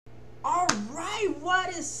Alright, what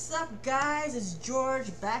is up guys? It's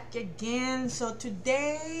George back again. So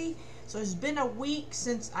today, it's been a week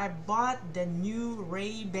since I bought the new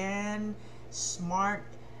Ray-Ban smart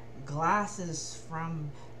glasses from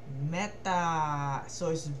Meta. So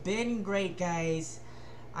it's been great guys.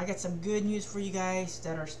 I got some good news for you guys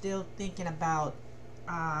that are still thinking about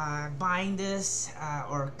buying this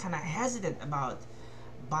or kind of hesitant about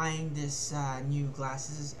buying this new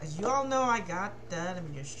glasses. As you all know, I got let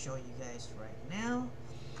me just show you guys right now,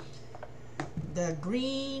 the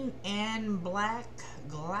green and black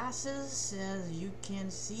glasses. As you can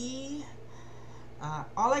see,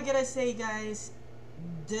 all I gotta say guys,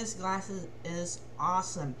 this glasses is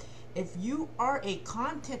awesome. If you are a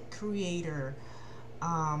content creator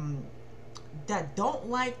that don't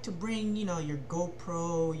like to bring, you know, your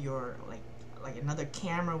GoPro, your like another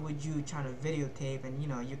camera with you trying to videotape, and you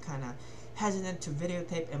know you're kind of hesitant to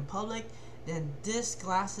videotape in public, then this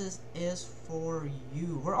glasses is for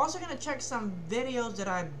you. We're also gonna check some videos that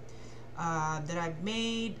I've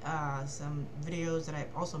made, some videos that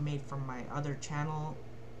I've also made from my other channel,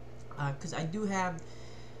 because I do have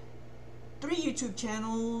 3 YouTube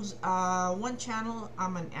channels. One channel,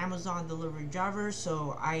 I'm an Amazon delivery driver,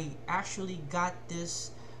 so I actually got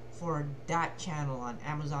this for that channel on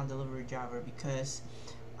Amazon delivery driver because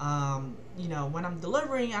you know, when I'm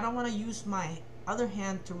delivering, I don't want to use my other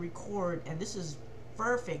hand to record, and this is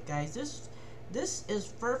perfect guys. This is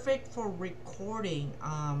perfect for recording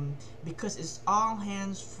because it's all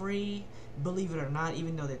hands free, believe it or not,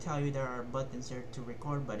 even though they tell you there are buttons there to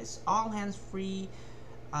record, but it's all hands free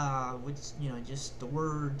with, you know, just the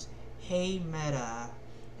words "Hey Meta"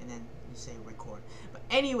 and then you say record. But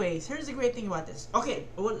anyways, here's the great thing about this. Okay,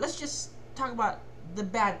 well, let's just talk about the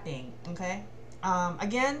bad thing. Okay,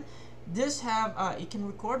 again, this have you can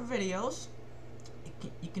record videos.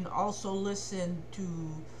 You can also listen to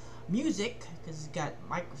music because it's got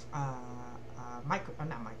not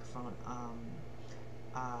microphone,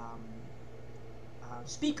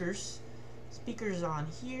 speakers on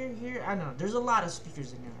here. I don't know, there's a lot of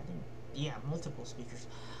speakers in there. I think, yeah, multiple speakers.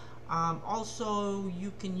 Also,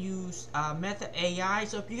 you can use Meta AI.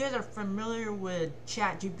 So if you guys are familiar with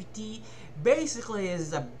ChatGPT, basically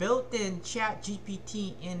is a built-in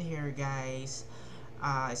ChatGPT in here, guys,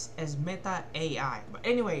 as Meta AI. But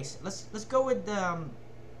anyways, let's go with the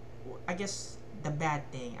I guess the bad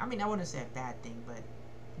thing. I mean, I wouldn't say a bad thing, but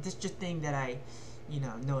this just thing that I, you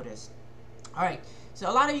know, noticed. All right, so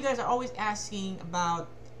a lot of you guys are always asking about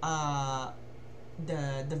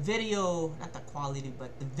the video, not the quality,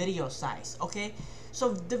 but the video size. Okay,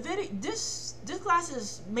 so the video, this class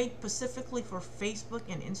is made specifically for Facebook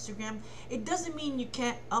and Instagram. It doesn't mean you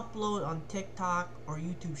can't upload on TikTok or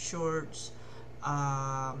YouTube Shorts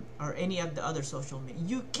or any of the other social media.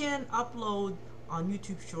 You can upload on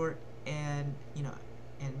YouTube Short and, you know,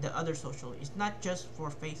 and the other social. It's not just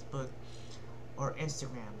for Facebook or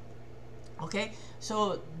Instagram. Okay,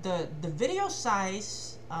 so the video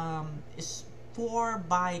size is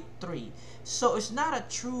 4:3, so it's not a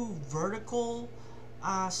true vertical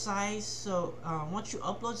size. So once you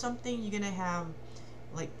upload something, you're gonna have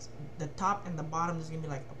like the top and the bottom is gonna be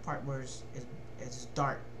like a part where it's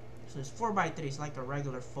dark. So it's 4:3. It's like a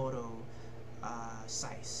regular photo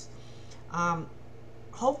size.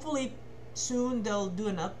 Hopefully soon they'll do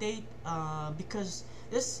an update because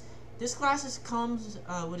this glasses comes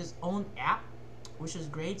with its own app, which is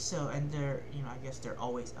great. So, and they're, you know, I guess they're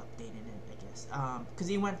always updating it, I guess, because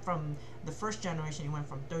it went from the first generation, it went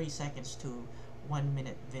from 30 seconds to 1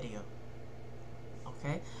 minute video.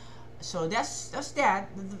 Okay, so that's that.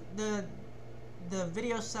 The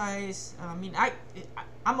video size, I mean,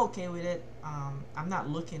 I'm okay with it. I'm not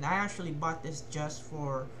looking. I actually bought this just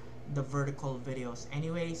for the vertical videos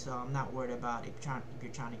anyway, so I'm not worried about if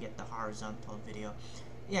you're trying to get the horizontal video.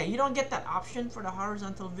 Yeah, you don't get that option for the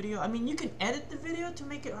horizontal video. I mean, you can edit the video to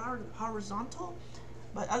make it horizontal,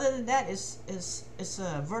 but other than that, it's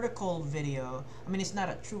a vertical video. I mean, it's not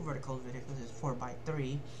a true vertical video because it's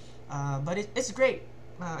 4:3, but it's great.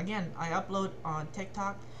 Again, I upload on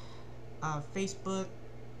TikTok, Facebook,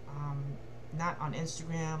 not on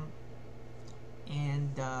Instagram,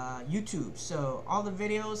 and YouTube. So all the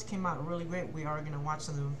videos came out really great. We are gonna watch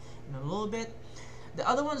some of them in a little bit. The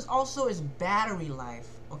other ones also is battery life.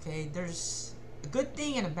 Okay, there's a good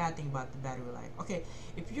thing and a bad thing about the battery life. Okay,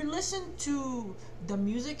 if you listen to the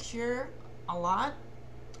music here a lot,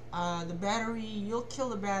 the battery, you'll kill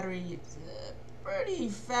the battery pretty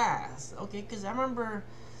fast. Okay, because I remember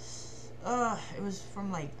it was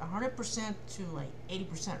from like 100% to like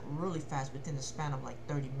 80% really fast within the span of like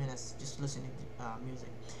 30 minutes just listening to music.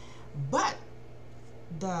 But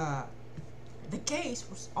the The case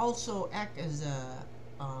was also act as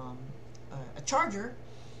a charger.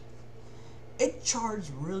 It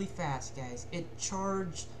charged really fast, guys. It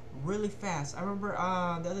charged really fast. I remember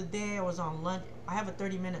the other day I was on lunch. I have a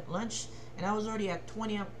 30-minute lunch, and I was already at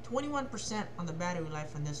 21% on the battery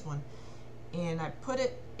life on this one. And I put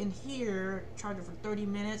it in here, charged it for 30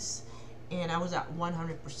 minutes, and I was at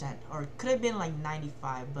 100%, or it could have been like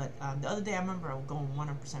 95. But the other day I remember I was going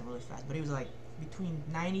 100% really fast, but it was like between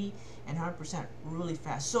 90 and 100% really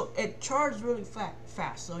fast. So it charged really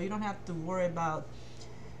fast, so you don't have to worry about,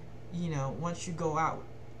 you know, once you go out.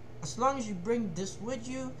 As long as you bring this with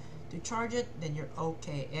you to charge it, then you're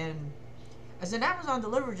okay. And as an Amazon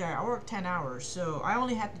delivery driver, I work 10 hours, so I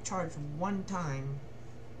only had to charge one time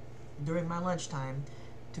during my lunchtime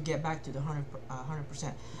to get back to the 100%.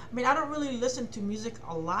 I mean, I don't really listen to music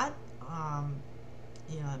a lot.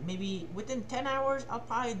 You know, maybe within 10 hours, I'll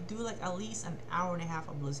probably do like at least an hour and a half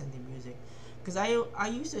of listening to music, because I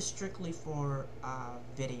use it strictly for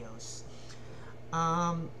videos.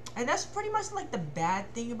 And that's pretty much like the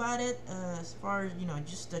bad thing about it, as far as, you know,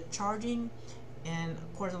 just the charging. And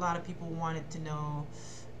of course, a lot of people wanted to know,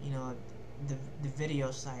 you know, the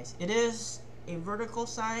video size. It is a vertical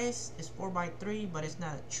size. It's 4x3, but it's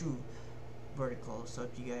not a true vertical. So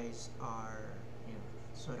if you guys are, you know,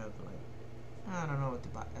 sort of like, I don't know what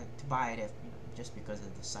to buy it if, you know, just because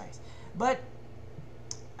of the size. But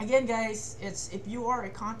again, guys, it's, if you are a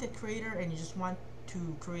content creator and you just want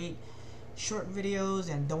to create short videos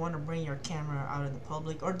and don't want to bring your camera out in the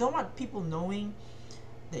public, or don't want people knowing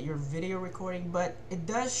that you're video recording, but it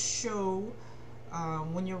does show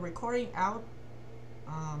when you're recording out,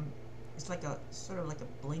 it's like a sort of like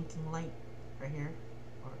a blinking light right here,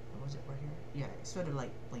 or was it right here? Yeah, it's sort of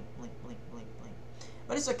like blink, blink, blink, blink, blink.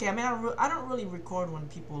 But it's okay. I mean, I don't really record when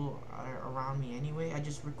people are around me anyway. I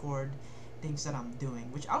just record things that I'm doing,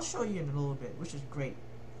 which I'll show you in a little bit, which is great.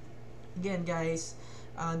 Again, guys,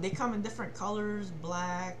 they come in different colors,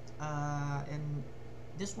 black, and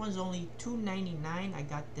this one's only $2.99. I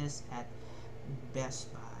got this at Best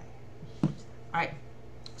Buy. Alright,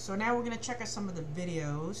 so now we're gonna check out some of the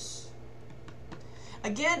videos.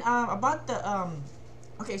 Again, about the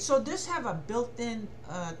okay, so this have a built-in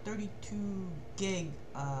 32 gig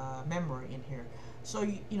memory in here. So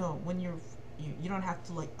you know, when you don't have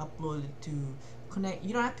to like upload it to connect.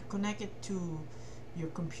 You don't have to connect it to your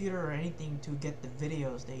computer or anything to get the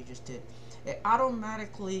videos that you just did. It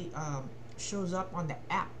automatically shows up on the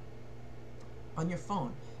app on your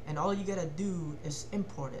phone, and all you gotta do is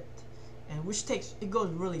import it, and which takes, it goes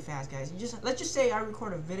really fast, guys. You just, let's just say I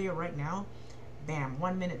record a video right now, bam,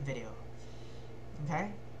 1 minute video. Okay,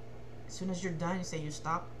 as soon as you're done, you say you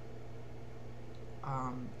stop,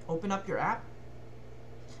 open up your app,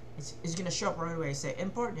 it's gonna show up right away. Say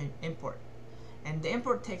import and import, and the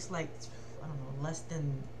import takes like, I don't know, less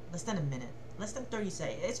than a minute, less than 30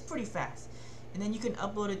 seconds. It's pretty fast. And then you can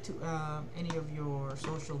upload it to any of your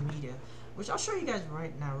social media, which I'll show you guys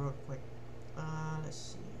right now real quick. Let's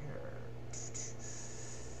see here.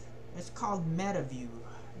 It's called MetaView.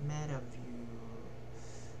 MetaView.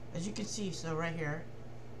 As you can see, so right here,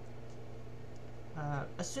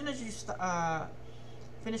 as soon as you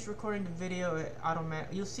finish recording the video, it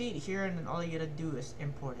you'll see it here, and then all you gotta do is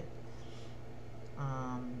import it.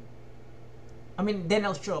 I mean, then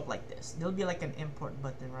it'll show up like this. There'll be like an import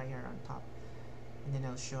button right here on top, and then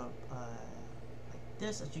it'll show up like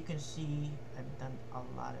this. As you can see, I've done a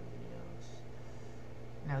lot of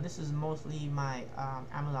videos. Now this is mostly my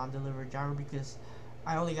Amazon delivery driver, because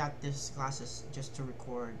I only got this glasses just to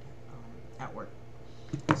record at work.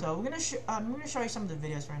 So we're gonna I'm gonna show you some of the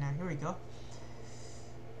videos right now. Here we go.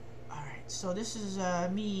 Alright, so this is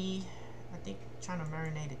me, I think, trying to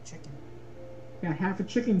marinate a chicken. Got half a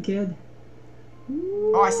chicken, kid.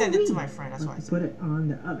 Oh, I sent it to my friend, that's why I said put it on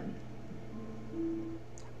the oven.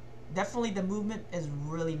 Definitely the movement is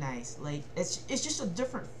really nice. Like, it's just a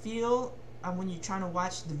different feel when you're trying to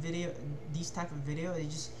watch the video, these type of video.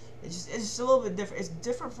 It's just a little bit different. It's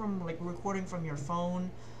different from like recording from your phone,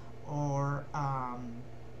 or I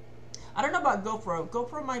don't know about GoPro.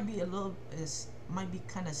 GoPro might be might be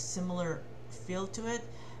kind of similar feel to it,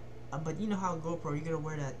 but you know how GoPro, you gotta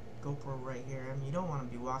wear that GoPro right here. I mean, you don't want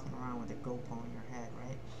to be walking around with a GoPro on your head,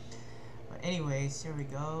 right? But anyways, here we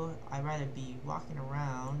go. I'd rather be walking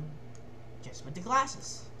around just with the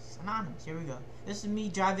glasses. Synonymous. Here we go. This is me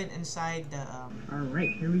driving inside the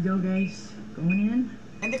Alright, here we go, guys. Going in.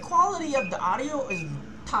 And the quality of the audio is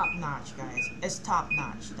top notch, guys. It's top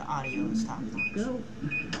notch. The audio is top notch. Go.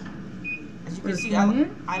 As you can see,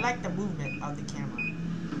 I like the movement of the camera.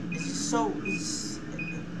 It's just so, it's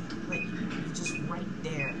like, it's just right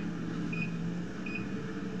there.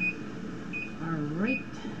 Alright.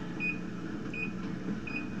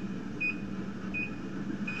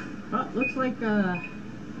 Oh, looks like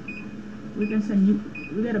we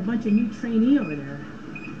got a bunch of new trainee over there.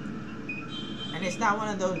 And it's not one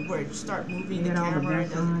of those where you start moving the camera,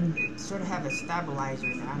 it sort of have a stabilizer.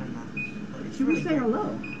 I don't know. But it's Should really we say great. hello?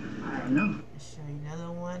 I don't know. I'll show you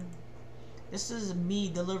another one. This is me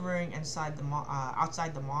delivering inside the mall,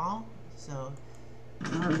 outside the mall. So.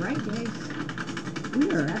 Alright, guys.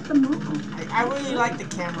 We are at the mall. I really like the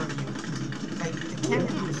camera view. Like, the camera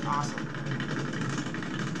view is awesome.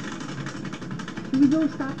 Should we go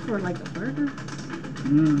stop for like a burger?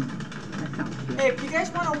 That sounds good. Hey, if you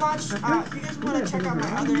guys want to watch, if you guys want to check out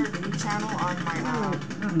my other channel on my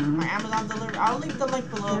my Amazon delivery, I'll leave the link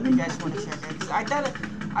below if you guys want to check it. Because I've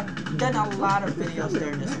done a lot of videos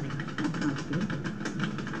there this week. That sounds good.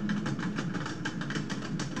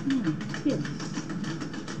 Kids.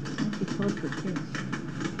 Might be close for kids.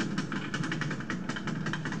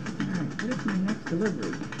 Alright, what is my next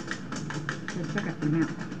delivery? Let's check out the map.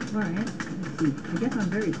 Alright, let's see. I guess I'm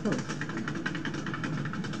very close.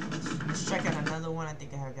 Let's check out another one. I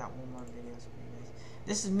think I have got one more video for you guys.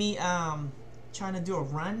 This is me trying to do a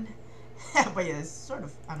run. But yeah, it's sort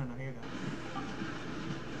of, I don't know, here you go.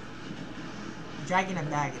 Dragging a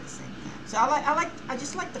bag at the same time. So I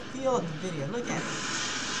just like the feel of the video. Look at it.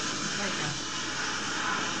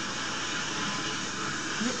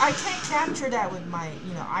 I can't capture that with my,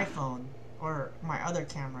 iPhone or my other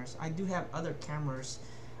cameras. I do have other cameras.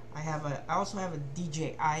 I also have a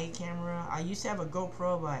DJI camera. I used to have a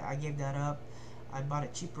GoPro, but I gave that up. I bought a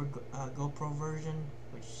cheaper GoPro version,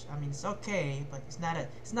 which, I mean, it's okay, but it's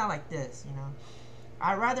not like this,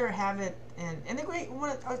 I'd rather have it, and the great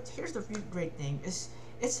one. Here's the great thing: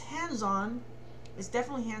 it's hands-on. It's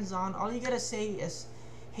definitely hands-on. All you gotta say is,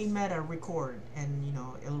 "Hey Meta, record," and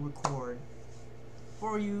it'll record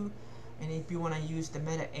for you. And if you want to use the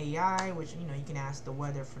Meta AI, which you can ask the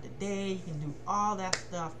weather for the day, you can do all that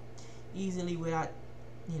stuff easily without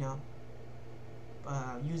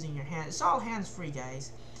using your hands. It's all hands-free,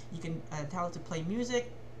 guys. You can tell it to play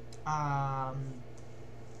music.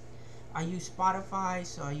 I use Spotify,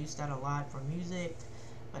 so I use that a lot for music.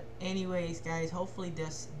 But anyways, guys, hopefully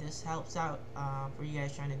this helps out for you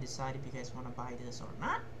guys trying to decide if you guys want to buy this or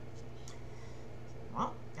not.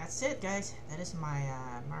 Well, that's it, guys. That is my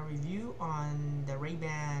my review on the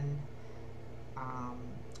Ray-Ban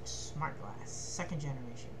Smart Glass 2nd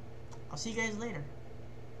generation. I'll see you guys later.